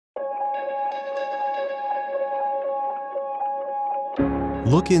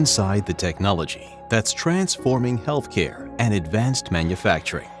Look inside the technology that's transforming healthcare and advanced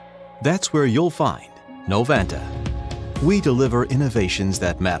manufacturing. That's where you'll find Novanta. We deliver innovations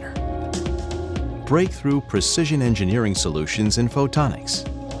that matter. Breakthrough precision engineering solutions in photonics,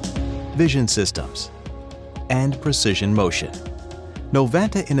 vision systems, and precision motion.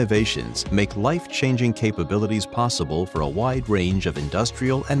 Novanta innovations make life-changing capabilities possible for a wide range of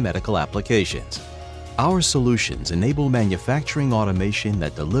industrial and medical applications. Our solutions enable manufacturing automation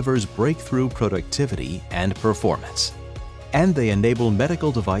that delivers breakthrough productivity and performance. And they enable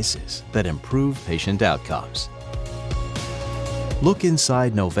medical devices that improve patient outcomes. Look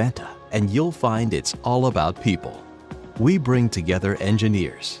inside Novanta and you'll find it's all about people. We bring together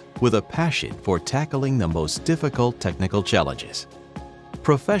engineers with a passion for tackling the most difficult technical challenges.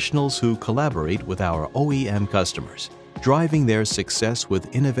 Professionals who collaborate with our OEM customers, driving their success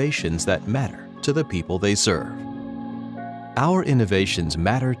with innovations that matter to the people they serve. Our innovations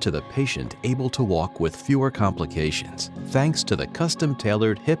matter to the patient able to walk with fewer complications thanks to the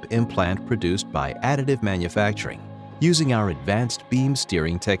custom-tailored hip implant produced by additive manufacturing using our advanced beam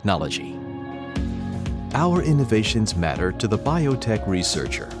steering technology. Our innovations matter to the biotech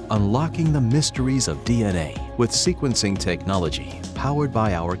researcher unlocking the mysteries of DNA with sequencing technology powered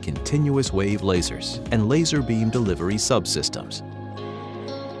by our continuous wave lasers and laser beam delivery subsystems.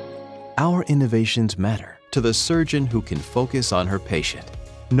 Our innovations matter to the surgeon who can focus on her patient,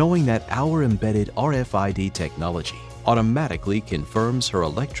 knowing that our embedded RFID technology automatically confirms her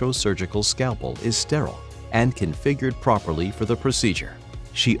electrosurgical scalpel is sterile and configured properly for the procedure.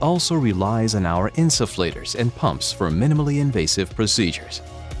 She also relies on our insufflators and pumps for minimally invasive procedures.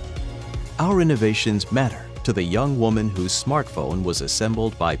 Our innovations matter to the young woman whose smartphone was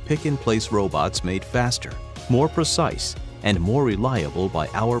assembled by pick-and-place robots made faster, more precise, and more reliable by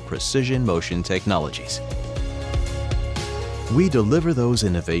our precision motion technologies. We deliver those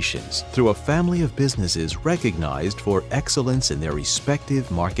innovations through a family of businesses recognized for excellence in their respective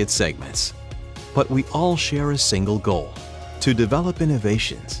market segments. But we all share a single goal: to develop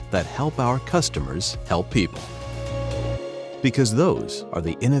innovations that help our customers help people. Because those are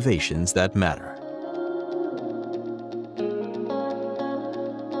the innovations that matter.